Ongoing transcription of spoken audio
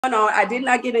on. I did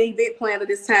not get an event planner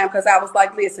this time because I was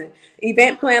like, listen,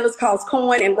 event planners cost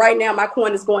coin, and right now my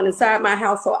coin is going inside my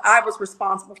house, so I was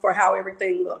responsible for how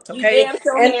everything looked. Okay, you damn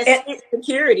sure had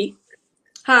security.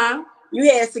 Huh? You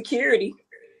had security.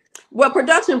 Well,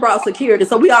 production brought security,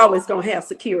 so we always gonna have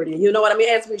security. You know what I mean?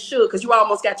 As we should, because you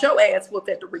almost got your ass whooped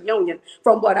at the reunion,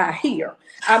 from what I hear.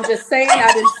 I'm just saying,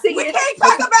 I didn't see we it. can't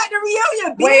talk about the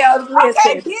reunion, bitch. Well,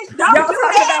 listen, okay, bitch, don't y'all do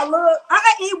talking that. about look.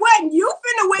 It wasn't you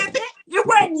finna whip it. It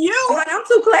wasn't you. But I'm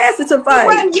too classy to fight. It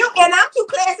wasn't you, and I'm too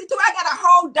classy too. I got a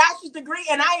whole doctor's degree,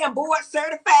 and I am board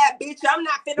certified, bitch. I'm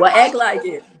not finna Well, fight. act like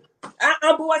it.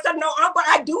 I'm bored. So no, but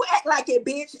I do act like it,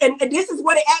 bitch. And this is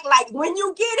what it act like. When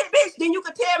you get it, bitch, then you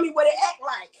can tell me what it act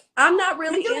like. I'm not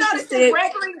really you interested. Notice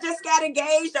that Gregory just got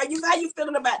engaged? How you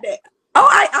feeling about that?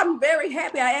 Oh, I'm very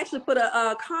happy. I actually put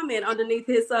a comment underneath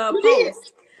his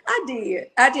post. I did,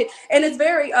 and it's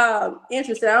very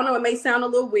interesting. I don't know. It may sound a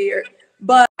little weird,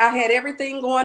 but I had everything going